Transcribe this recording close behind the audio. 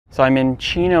So I'm in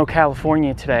Chino,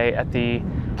 California today at the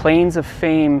Planes of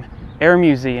Fame Air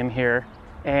Museum here,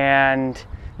 and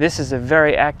this is a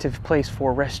very active place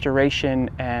for restoration,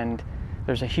 and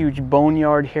there's a huge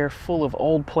boneyard here full of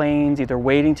old planes either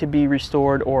waiting to be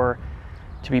restored or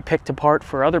to be picked apart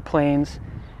for other planes,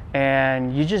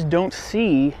 and you just don't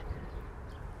see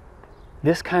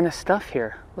this kind of stuff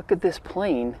here. Look at this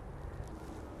plane.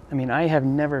 I mean, I have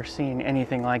never seen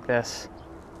anything like this.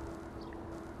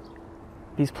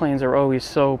 These planes are always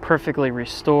so perfectly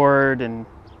restored, and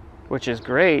which is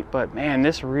great, but man,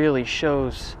 this really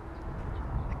shows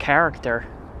the character.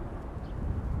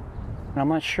 And I'm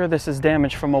not sure this is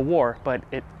damage from a war, but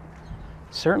it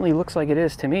certainly looks like it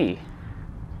is to me.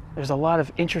 There's a lot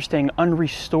of interesting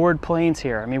unrestored planes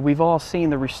here. I mean, we've all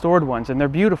seen the restored ones and they're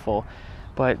beautiful,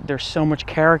 but there's so much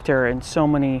character and so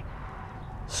many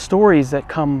stories that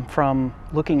come from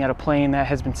looking at a plane that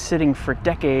has been sitting for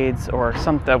decades or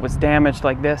something that was damaged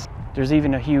like this. There's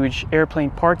even a huge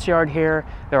airplane parts yard here.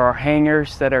 There are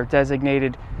hangars that are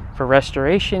designated for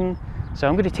restoration. So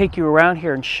I'm going to take you around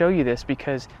here and show you this,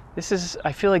 because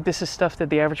I feel like this is stuff that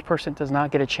the average person does not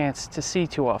get a chance to see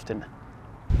too often.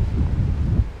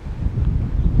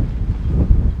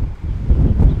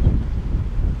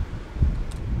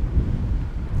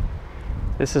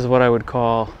 This is what I would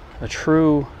call a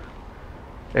true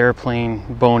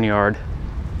airplane boneyard.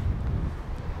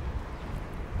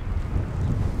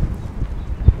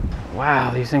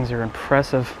 Wow, these things are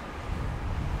impressive.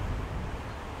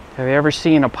 Have you ever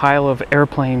seen a pile of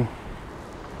airplane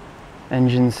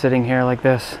engines sitting here like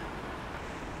this?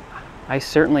 I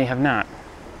certainly have not.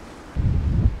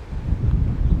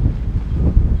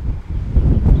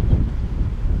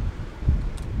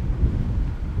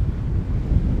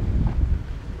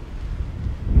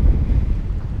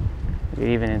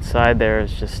 Even inside there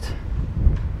is just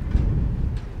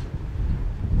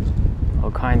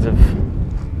all kinds of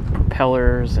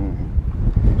propellers and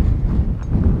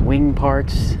wing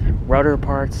parts, rudder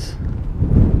parts.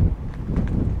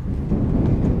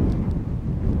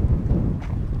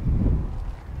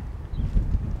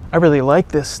 I really like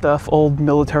this stuff, old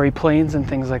military planes and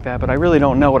things like that, but I really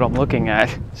don't know what I'm looking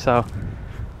at. So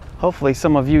hopefully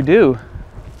some of you do.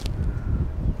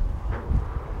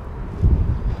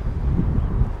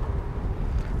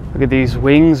 Look at these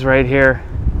wings right here.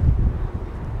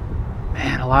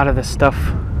 Man, a lot of this stuff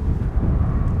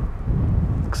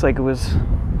looks like it was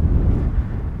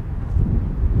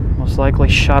most likely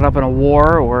shot up in a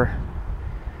war, or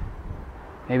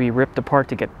maybe ripped apart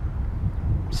to get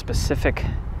specific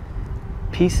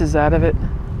pieces out of it.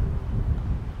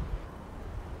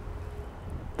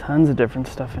 Tons of different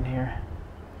stuff in here.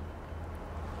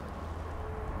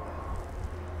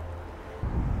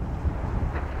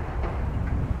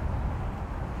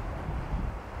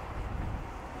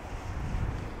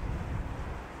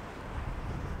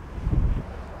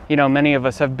 You know, many of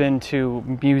us have been to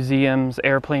museums,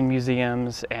 airplane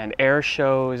museums and air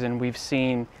shows, and we've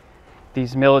seen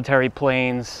these military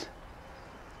planes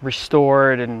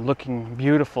restored and looking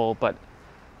beautiful, but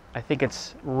I think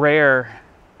it's rare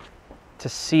to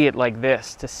see it like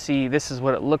this, to see this is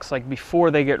what it looks like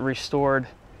before they get restored,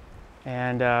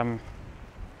 and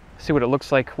see what it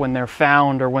looks like when they're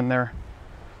found or when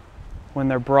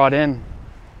they're brought in.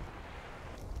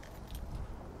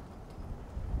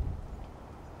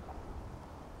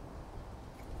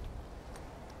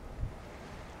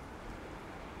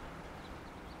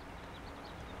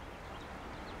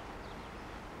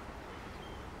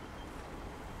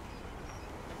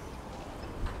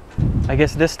 I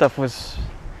guess this stuff was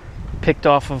picked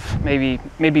off of maybe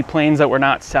planes that were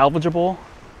not salvageable,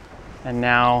 and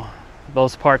now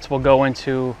those parts will go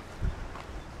into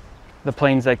the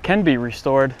planes that can be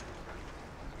restored.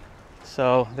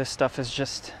 So this stuff is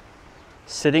just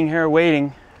sitting here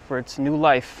waiting for its new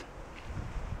life.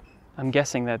 I'm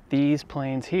guessing that these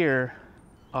planes here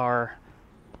are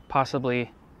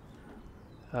possibly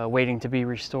waiting to be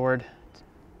restored.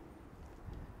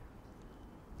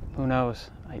 Who knows?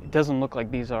 It doesn't look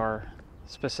like these are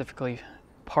specifically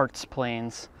parts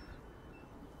planes,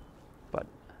 but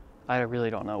I really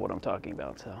don't know what I'm talking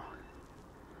about, so.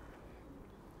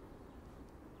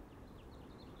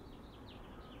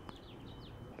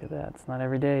 Look at that, it's not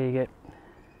every day you get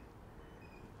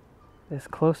this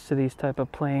close to these type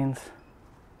of planes.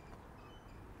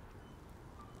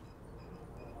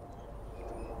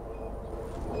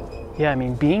 Yeah, I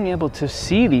mean, being able to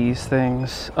see these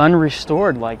things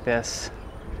unrestored like this,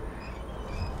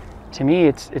 to me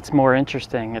it's more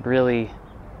interesting. It really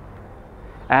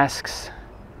asks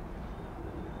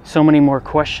so many more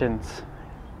questions.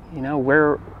 You know,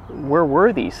 where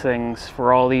were these things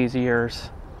for all these years?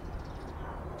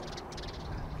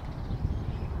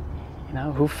 You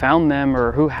know, who found them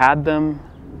or who had them,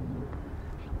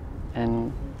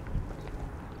 and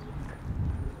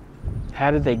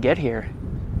how did they get here?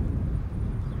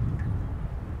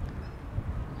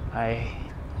 I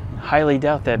highly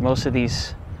doubt that most of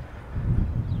these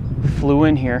flew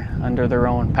in here under their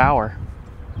own power.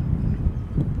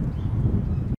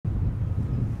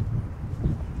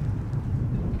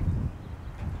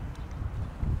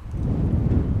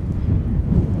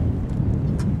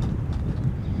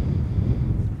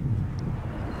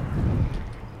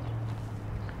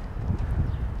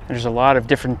 There's a lot of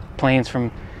different planes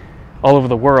from all over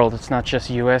the world. It's not just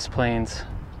US planes.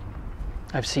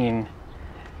 I've seen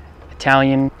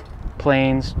Italian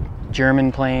planes,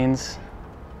 German planes,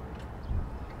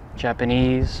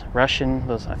 Japanese,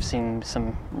 Russian. I've seen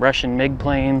some Russian MiG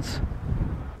planes.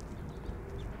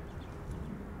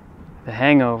 The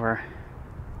Hangover.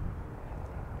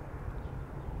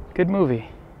 Good movie.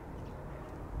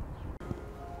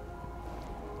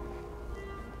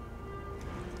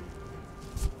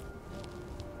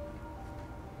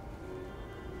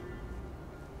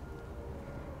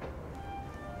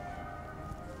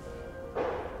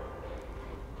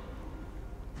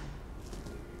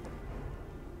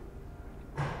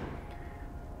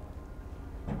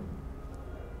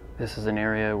 This is an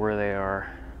area where they are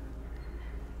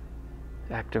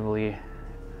actively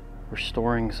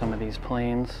restoring some of these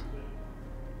planes.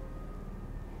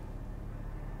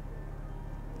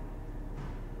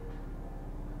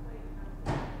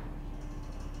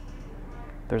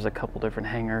 There's a couple different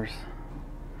hangars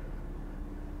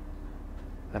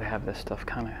that have this stuff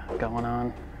kind of going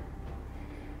on.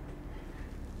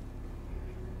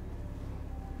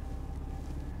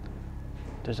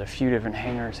 There's a few different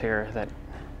hangars here that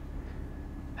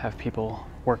have people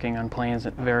working on planes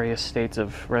at various states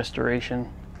of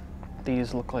restoration.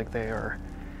 These look like they are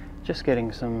just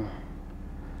getting some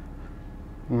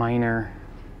minor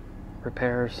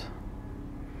repairs.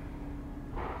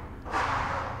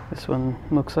 This one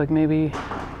looks like maybe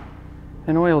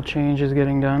an oil change is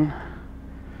getting done.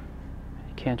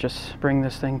 You can't just bring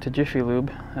this thing to Jiffy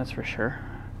Lube, that's for sure.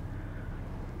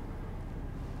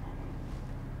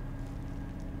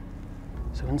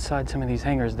 So inside some of these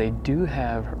hangars, they do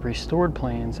have restored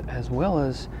planes as well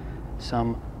as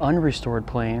some unrestored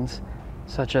planes,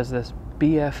 such as this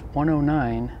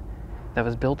BF-109 that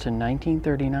was built in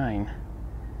 1939.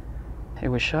 It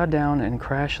was shot down and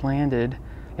crash landed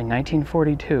in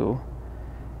 1942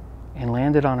 and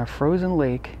landed on a frozen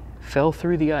lake, fell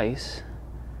through the ice,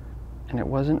 and it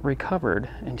wasn't recovered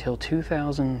until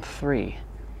 2003.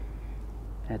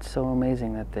 And it's so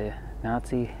amazing that the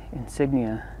Nazi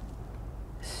insignia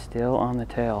still on the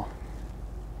tail.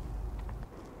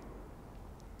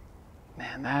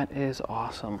 Man, that is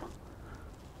awesome.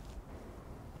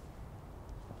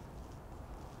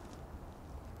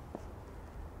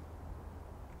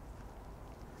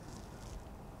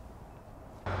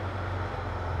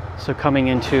 So coming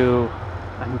into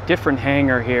a different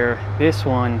hangar here, this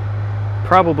one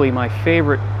probably my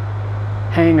favorite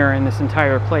hangar in this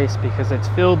entire place because it's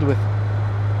filled with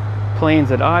planes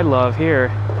that I love here.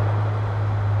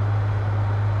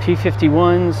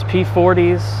 P-51s,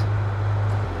 P-40s.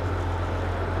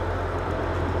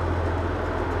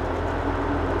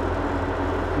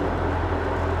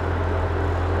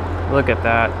 Look at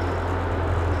that.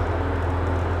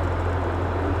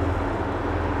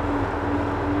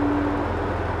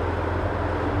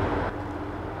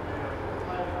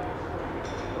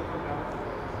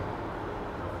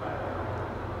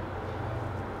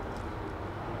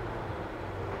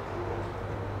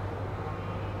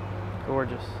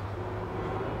 Gorgeous.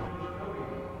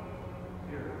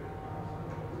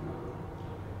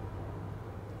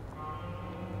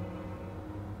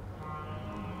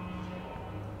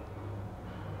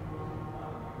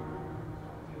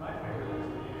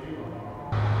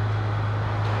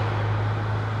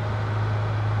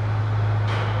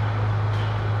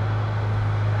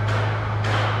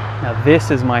 Now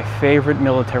this is my favorite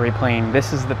military plane.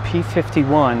 This is the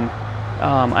P-51.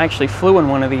 I actually flew in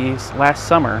one of these last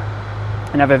summer.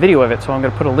 And I have a video of it, so I'm going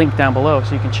to put a link down below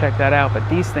so you can check that out. But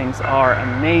these things are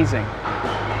amazing.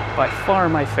 By far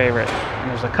my favorite. And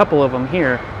there's a couple of them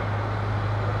here.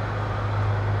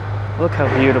 Look how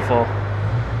beautiful.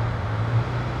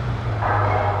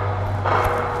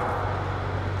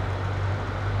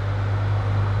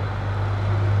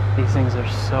 These things are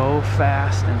so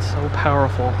fast and so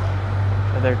powerful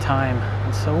for their time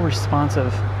and so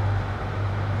responsive.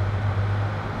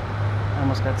 I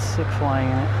almost got sick flying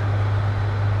in it.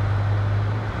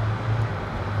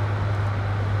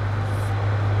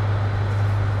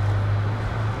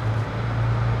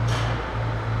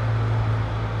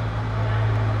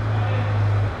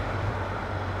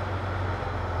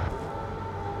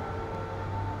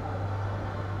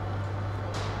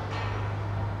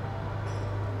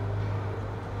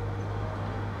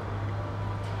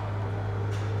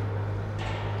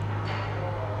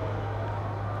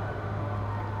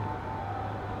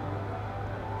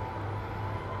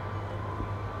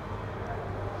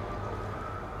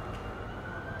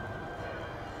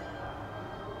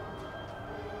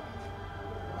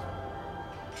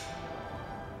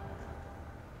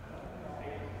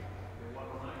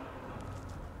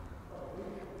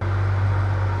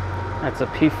 That's a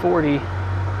P-40.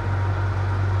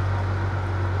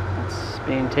 It's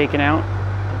being taken out.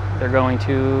 They're going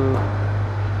to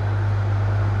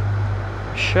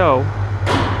show.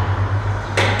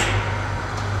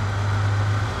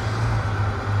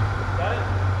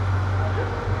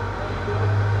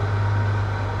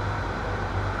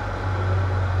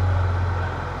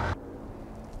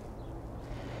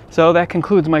 So that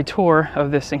concludes my tour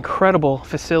of this incredible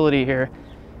facility here.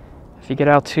 If you get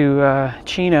out to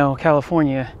Chino,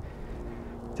 California,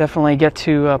 definitely get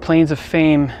to Planes of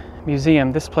Fame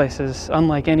Museum. This place is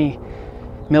unlike any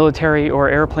military or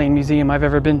airplane museum I've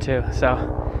ever been to. So,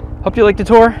 hope you liked the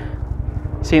tour.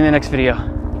 See you in the next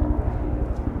video.